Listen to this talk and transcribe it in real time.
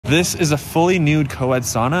This is a fully nude co-ed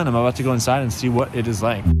sauna, and I'm about to go inside and see what it is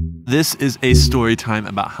like. This is a story time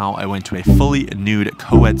about how I went to a fully nude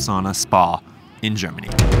co-ed sauna spa in Germany.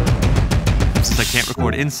 Since I can't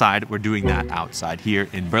record inside, we're doing that outside here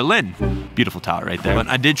in Berlin. Beautiful tower right there. But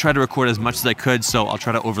I did try to record as much as I could, so I'll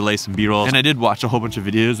try to overlay some B-rolls. And I did watch a whole bunch of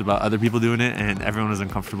videos about other people doing it, and everyone was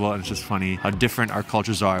uncomfortable. And it's just funny how different our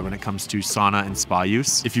cultures are when it comes to sauna and spa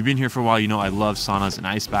use. If you've been here for a while, you know I love saunas and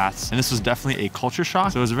ice baths. And this was definitely a culture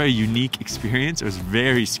shock. So it was a very unique experience. It was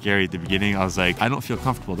very scary at the beginning. I was like, I don't feel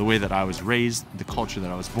comfortable. The way that I was raised, the culture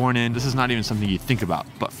that I was born in, this is not even something you think about.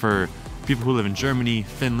 But for people who live in Germany,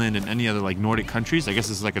 Finland, and any other like Nordic countries, I guess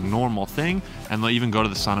this is like a normal thing, and they'll even go to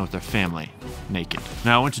the sauna with their family naked.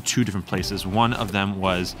 Now I went to two different places. One of them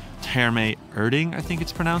was Therme Erding, I think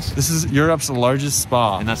it's pronounced. This is Europe's largest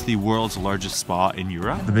spa, and that's the world's largest spa in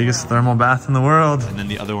Europe. The biggest thermal bath in the world. And then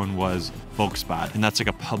the other one was Volksbad, and that's like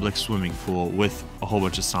a public swimming pool with a whole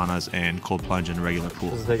bunch of saunas and cold plunge and a regular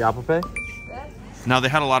pool. Does it take Apple Pay? Now they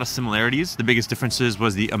had a lot of similarities. The biggest differences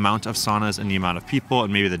was the amount of saunas and the amount of people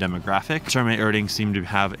and maybe the demographic. Therme Erding seemed to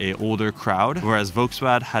have an older crowd, whereas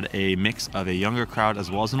Volksbad had a mix of a younger crowd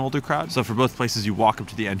as well as an older crowd. So for both places, you walk up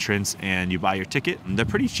to the entrance and you buy your ticket. And they're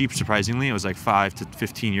pretty cheap, surprisingly. It was like 5 to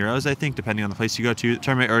 15 euros, I think, depending on the place you go to.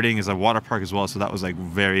 Therme Erding is a water park as well, so that was like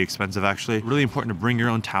very expensive actually. Really important to bring your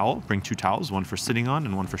own towel. Bring 2 towels, one for sitting on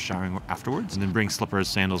and one for showering afterwards. And then bring slippers,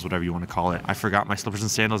 sandals, whatever you want to call it. I forgot my slippers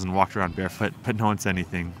and sandals and walked around barefoot, but no one said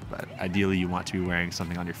anything. But ideally you want to be wearing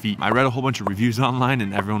something on your feet. I read a whole bunch of reviews online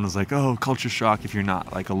and everyone was like, oh, culture shock if you're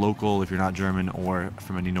not like a local, if you're not German or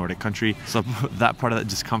from any Nordic country. So that part of that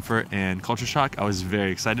discomfort and culture shock I was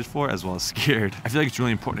very excited for, as well as scared. I feel like it's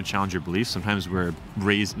really important to challenge your beliefs. Sometimes we're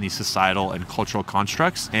raised in these societal and cultural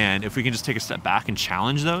constructs, and if we can just take a step back and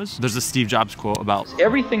challenge those. There's a Steve Jobs quote about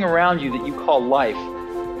everything around you that you call life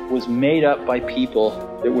was made up by people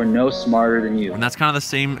that were no smarter than you. And that's kind of the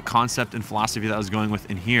same concept and philosophy that I was going with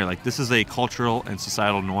in here. Like, this is a cultural and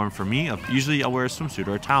societal norm for me. Usually I'll wear a swimsuit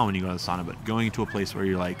or a towel when you go to the sauna, but going to a place where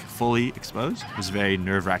you're like fully exposed is very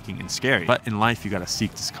nerve-wracking and scary. But in life, you gotta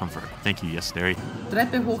seek discomfort. Thank you, yes, Derry.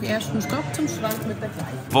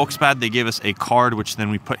 Volksbad, they gave us a card, which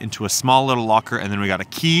then we put into a small little locker, and then we got a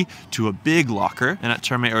key to a big locker. And at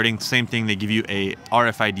Therme Erding, same thing, they give you a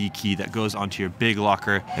RFID key that goes onto your big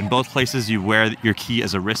locker. In both places, you wear your key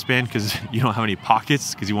as a wristband because you don't have any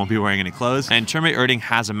pockets because you won't be wearing any clothes. And Therme Erding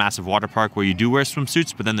has a massive water park where you do wear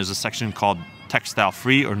swimsuits, but then there's a section called textile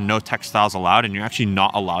free or no textiles allowed, and you're actually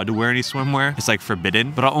not allowed to wear any swimwear. It's like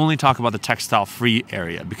forbidden. But I'll only talk about the textile free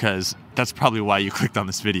area because that's probably why you clicked on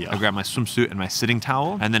this video. I grabbed my swimsuit and my sitting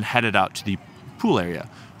towel and then headed out to the pool area.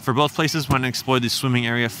 For both places, went and explored the swimming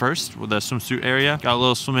area first, with the swimsuit area. Got a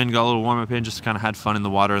little swim in, got a little warm up in, just kind of had fun in the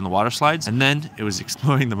water and the water slides. And then it was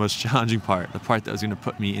exploring the most challenging part, the part that was going to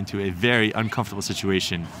put me into a very uncomfortable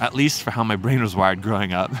situation, at least for how my brain was wired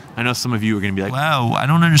growing up. I know some of you are going to be like, wow, I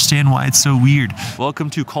don't understand why it's so weird. Welcome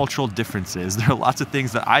to cultural differences. There are lots of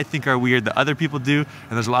things that I think are weird that other people do,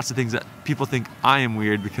 and there's lots of things that people think I am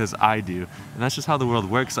weird because I do. And that's just how the world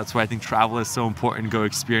works. That's why I think travel is so important. Go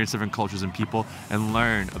experience different cultures and people and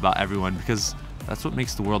learn about everyone, because that's what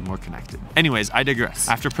makes the world more connected. Anyways, I digress.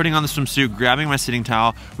 After putting on the swimsuit, grabbing my sitting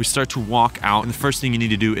towel, we start to walk out, and the first thing you need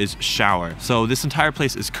to do is shower. So this entire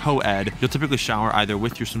place is co-ed. You'll typically shower either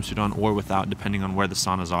with your swimsuit on or without, depending on where the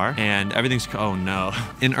saunas are. And everything's, oh no.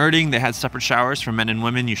 In Erding, they had separate showers for men and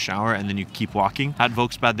women. You shower and then you keep walking. At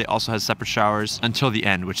Volksbad, they also had separate showers until the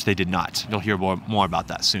end, which they did not. You'll hear more about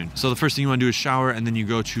that soon. So the first thing you want to do is shower, and then you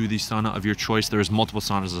go to the sauna of your choice. There's multiple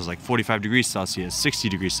saunas. There's like 45 degrees Celsius, 60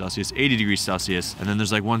 degrees Celsius, 80 degrees Celsius. And then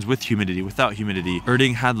there's like ones with humidity, without humidity.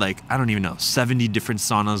 Erding had like, I don't even know, 70 different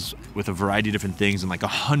saunas with a variety of different things and like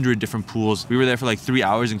 100 different pools. We were there for like 3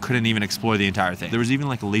 hours and couldn't even explore the entire thing. There was even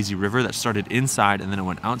like a lazy river that started inside and then it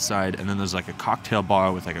went outside, and then there's like a cocktail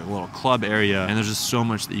bar with like a little club area, and there's just so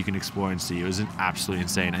much that you can explore and see. It was absolutely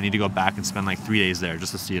insane. I need to go back and spend like 3 days there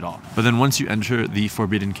just to see it all. But then once you enter the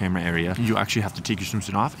forbidden camera area, you actually have to take your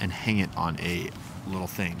swimsuit off and hang it on a little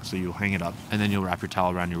thing. So you'll hang it up, and then you'll wrap your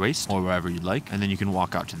towel around your waist or wherever you'd like, and then you can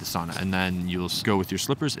walk out to the sauna, and then you'll go with your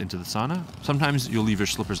slippers into the sauna. Sometimes you'll leave your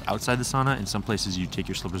slippers outside the sauna. In some places you take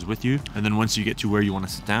your slippers with you, and then once you get to where you want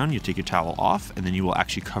to sit down, you take your towel off, and then you will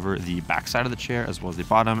actually cover the back side of the chair as well as the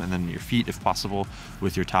bottom, and then your feet if possible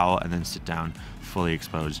with your towel, and then sit down fully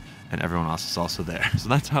exposed, and everyone else is also there. So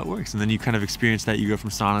that's how it works. And then you kind of experience that. You go from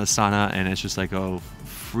sauna to sauna, and it's just like a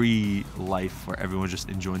free life where everyone's just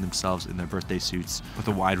enjoying themselves in their birthday suits with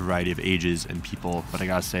a wide variety of ages and people. But I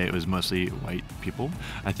gotta say, it was mostly white people.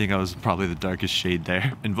 I think I was probably the darkest shade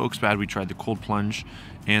there. In Volksbad, we tried the cold plunge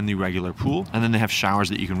and the regular pool, and then they have showers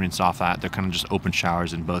that you can rinse off at. They're kind of just open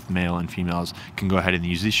showers, and both male and females can go ahead and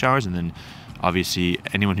use these showers, and then obviously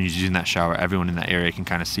anyone who's using that shower, everyone in that area can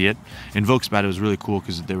kind of see it. In Volksbad, it was really cool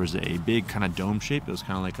because there was a big kind of dome shape. It was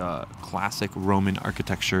kind of like a classic Roman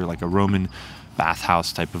architecture, like a Roman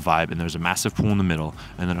bathhouse type of vibe, and there's a massive pool in the middle,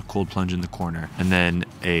 and then a cold plunge in the corner, and then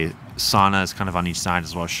a sauna is kind of on each side,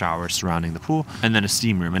 as well as showers surrounding the pool, and then a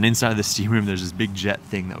steam room. And inside of the steam room, there's this big jet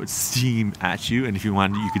thing that would steam at you, and if you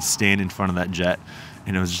wanted, you could stand in front of that jet,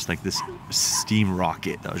 and it was just like this steam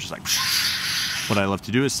rocket that was just like What I love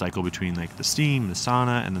to do is cycle between like the steam, the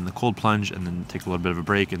sauna, and then the cold plunge, and then take a little bit of a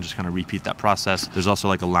break and just kind of repeat that process. There's also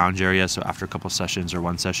like a lounge area, so after a couple sessions or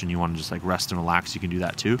one session you want to just like rest and relax, you can do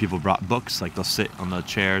that too. People brought books, like they'll sit on the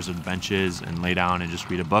chairs or the benches and lay down and just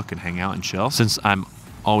read a book and hang out and chill. Since I'm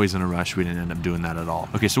always in a rush, we didn't end up doing that at all.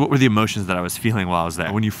 Okay, so what were the emotions that I was feeling while I was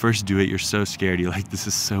there? When you first do it, you're so scared. You're like, this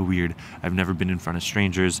is so weird. I've never been in front of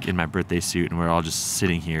strangers in my birthday suit, and we're all just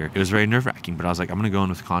sitting here. It was very nerve-wracking, but I was like, I'm gonna go in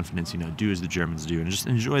with confidence, you know, do as the Germans do, and just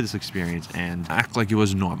enjoy this experience and act like it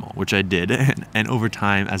was normal, which I did. And over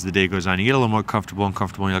time, as the day goes on, you get a little more comfortable and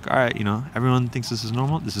comfortable, and you're like, all right, you know, everyone thinks this is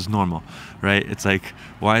normal. This is normal, right? It's like,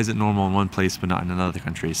 why is it normal in one place but not in another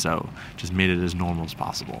country? So just made it as normal as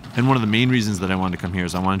possible. And one of the main reasons that I wanted to come here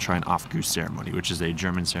is I want to try an Aufguss ceremony, which is a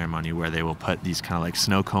German ceremony where they will put these kind of like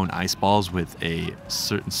snow cone ice balls with a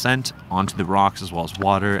certain scent onto the rocks as well as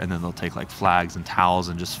water, and then they'll take like flags and towels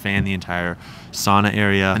and just fan the entire sauna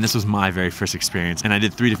area. And this was my very first experience, and I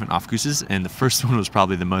did 3 different Aufgusses, and the first one was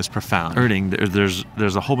probably the most profound. Erding,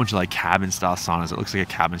 there's a whole bunch of like cabin style saunas. It looks like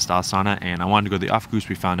a cabin style sauna, and I wanted to go to the Aufguss.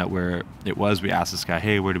 We found out where it was. We asked this guy,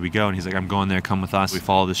 hey, where do we go? And he's like, I'm going there, come with us. We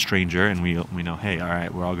follow this stranger, and we know, hey, all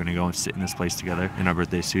right, we're all gonna go and sit in this place together in our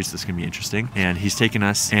birthday suits. This can be interesting. And he's taking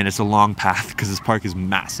us, and it's a long path because this park is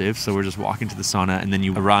massive. So we're just walking to the sauna, and then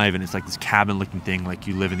you arrive, and it's like this cabin looking thing, like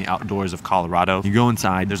you live in the outdoors of Colorado. You go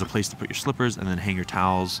inside, there's a place to put your slippers and then hang your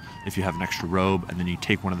towels if you have an extra robe, and then you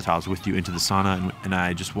take one of the towels with you into the sauna. And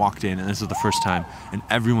I just walked in, and this is the first time, and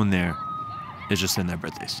everyone there is just in their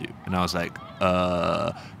birthday suit. And I was like,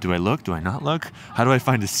 do I look? Do I not look? How do I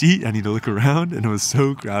find a seat? I need to look around. And it was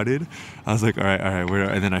so crowded. I was like, all right, where?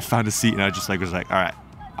 And then I found a seat, and I just like was like, all right,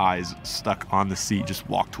 eyes stuck on the seat, just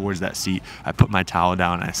walked towards that seat. I put my towel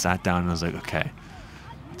down, and I sat down, and I was like, okay,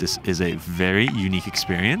 this is a very unique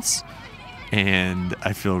experience, and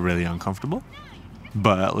I feel really uncomfortable,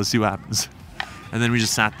 but let's see what happens. And then we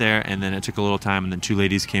just sat there, and then it took a little time, and then 2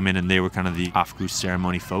 ladies came in, and they were kind of the Aufguss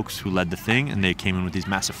ceremony folks who led the thing, and they came in with these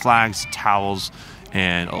massive flags, towels,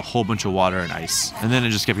 and a whole bunch of water and ice. And then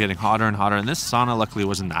it just kept getting hotter and hotter, and this sauna luckily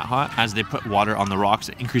wasn't that hot. As they put water on the rocks,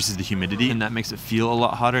 it increases the humidity, and that makes it feel a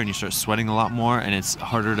lot hotter, and you start sweating a lot more, and it's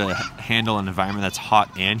harder to handle an environment that's hot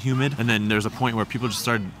and humid. And then there's a point where people just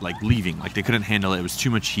started like leaving, like they couldn't handle it. It was too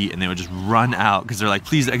much heat, and they would just run out because they're like,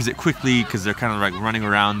 please exit quickly, because they're kind of like running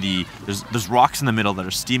around there's rocks in the middle that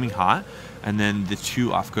are steaming hot, and then the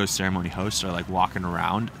 2 Aufguss ceremony hosts are like walking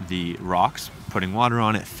around the rocks, putting water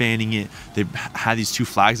on it, fanning it. They had these 2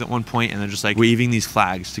 flags at one point, and they're just like waving these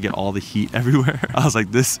flags to get all the heat everywhere. I was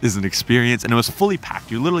like, this is an experience. And it was fully packed.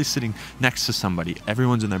 You're literally sitting next to somebody.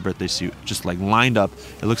 Everyone's in their birthday suit, just like lined up.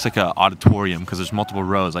 It looks like an auditorium because there's multiple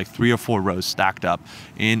rows, like 3 or 4 rows stacked up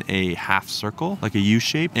in a half circle, like a U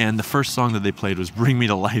shape. And the first song that they played was Bring Me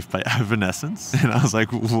to Life by Evanescence. And I was like,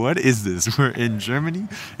 what is this? We're in Germany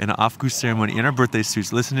in an Aufguss ceremony in our birthday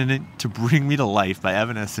suits, listening to Bring Me to Life by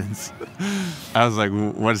Evanescence. I was like,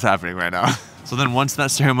 what is happening right now? So then once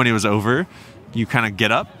that ceremony was over, you kind of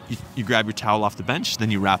get up, you grab your towel off the bench, then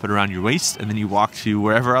you wrap it around your waist, and then you walk to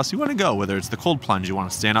wherever else you want to go, whether it's the cold plunge, you want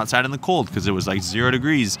to stand outside in the cold because it was like 0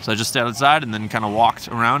 degrees. So I just stayed outside and then kind of walked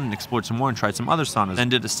around and explored some more and tried some other saunas. Then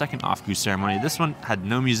did a second Aufguss ceremony. This one had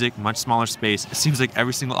no music, much smaller space. It seems like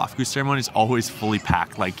every single Aufguss ceremony is always fully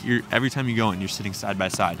packed. Like every time you go in, you're sitting side by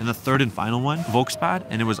side. And the third and final one, Volksbad,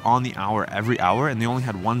 and it was on the hour every hour, and they only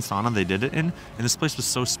had 1 sauna they did it in. And this place was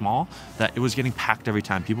so small that it was getting packed every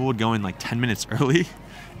time. People would go in like 10 minutes early,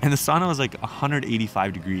 And the sauna was like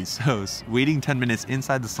 185 degrees. So waiting 10 minutes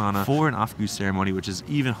inside the sauna for an aufguss ceremony, which is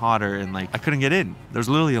even hotter, and like I couldn't get in. There was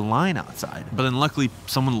literally a line outside. But then luckily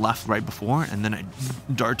someone left right before, and then I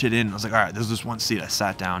darted in. I was like, all right, there's this one seat. I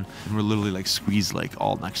sat down, and we're literally like squeezed like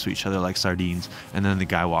all next to each other like sardines. And then the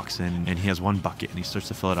guy walks in, and he has one bucket, and he starts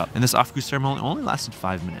to fill it up. And this aufguss ceremony only lasted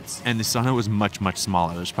 5 minutes. And the sauna was much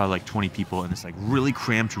smaller. There's probably like 20 people in this like really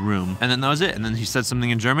cramped room. And then that was it. And then he said something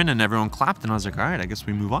in German, and everyone clapped. And I was like, all right, I guess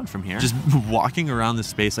we move on from here. Just walking around the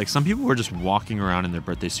space, like some people were just walking around in their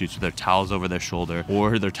birthday suits with their towels over their shoulder,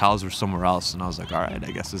 or their towels were somewhere else. And I was like, all right,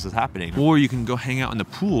 I guess this is happening. Or you can go hang out in the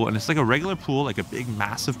pool, and it's like a regular pool, like a big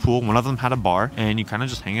massive pool. One of them had a bar, and you kind of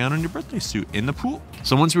just hang out in your birthday suit in the pool.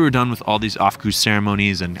 So once we were done with all these aufguss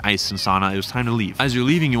ceremonies and ice and sauna, it was time to leave. As you're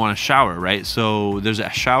leaving, you want to shower, right? So there's a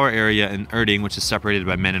shower area in Erding, which is separated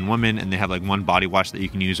by men and women, and they have like one body wash that you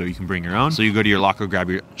can use, or you can bring your own. So you go to your locker, grab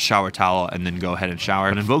your shower towel, and then go ahead and shower.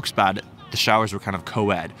 But in Volksbad, the showers were kind of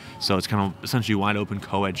co-ed. So it's kind of essentially wide open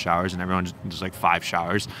co-ed showers, and everyone just like 5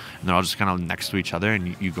 showers, and they're all just kind of next to each other,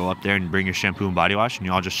 and you go up there and bring your shampoo and body wash, and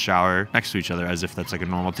you all just shower next to each other as if that's like a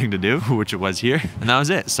normal thing to do, which it was here. And that was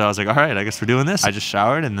it. So I was like, all right, I guess we're doing this. I just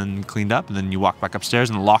showered and then cleaned up, and then you walk back upstairs,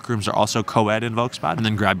 and the locker rooms are also co-ed in Volksbad. And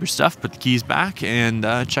then grab your stuff, put the keys back, and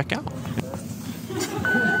check out.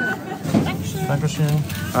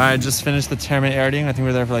 All right, just finished the Therme Erding. I think we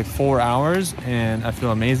were there for like 4 hours, and I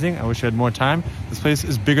feel amazing. I wish I had more time. This place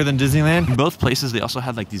is bigger than Disneyland. In both places, they also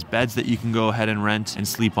had like these beds that you can go ahead and rent and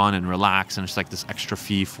sleep on and relax, and it's like this extra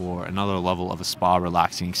fee for another level of a spa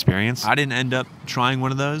relaxing experience. I didn't end up trying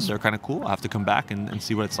one of those. They're kind of cool. I'll have to come back and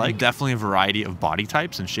see what it's like. Definitely a variety of body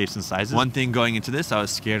types and shapes and sizes. One thing going into this, I was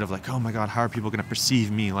scared of like, oh my God, how are people gonna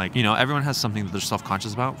perceive me? Like, you know, everyone has something that they're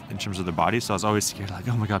self-conscious about in terms of their body. So I was always scared like,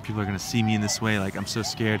 oh my God, people are gonna see me in this way. Like, I'm so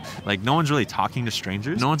scared. Like, no one's really talking to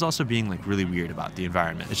strangers. No one's also being like really weird about the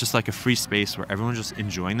environment. It's just like a free space where everyone's just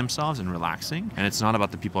enjoying themselves and relaxing. And it's not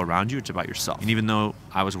about the people around you, it's about yourself. And even though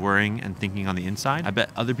I was worrying and thinking on the inside, I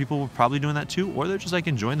bet other people were probably doing that too, or they're just like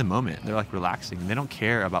enjoying the moment. They're like relaxing and they don't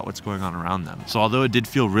care about what's going on around them. So although it did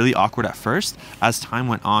feel really awkward at first, as time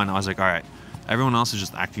went on, I was like, all right, everyone else is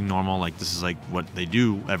just acting normal. Like, this is like what they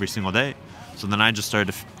do every single day. So then I just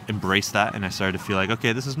started to embrace that, and I started to feel like,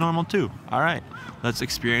 okay, this is normal too. All right, let's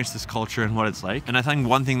experience this culture and what it's like. And I think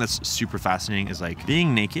one thing that's super fascinating is like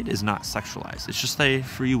being naked is not sexualized. It's just a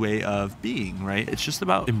free way of being, right? It's just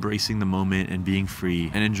about embracing the moment and being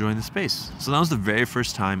free and enjoying the space. So that was the very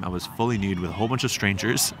first time I was fully nude with a whole bunch of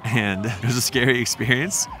strangers, and it was a scary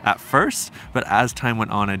experience at first, but as time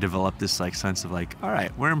went on, I developed this like sense of like, all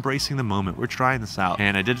right, we're embracing the moment. We're trying this out.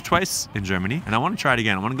 And I did it twice in Germany, and I want to try it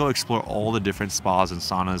again. I want to go explore all the different spas and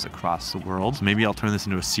saunas across the world. So maybe I'll turn this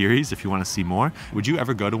into a series if you want to see more. Would you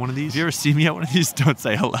ever go to one of these? If you ever see me at one of these, don't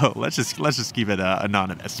say hello. Let's just keep it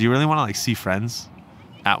anonymous. Do you really want to like see friends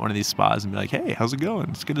at one of these spas and be like, hey, how's it going?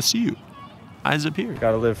 It's good to see you. Eyes up here.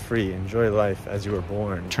 Gotta live free. Enjoy life as you were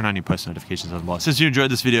born. Turn on your post notifications as well. Since you enjoyed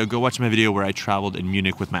this video, go watch my video where I traveled in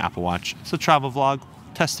Munich with my Apple Watch. It's a travel vlog,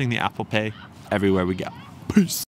 testing the Apple Pay everywhere we go. Peace.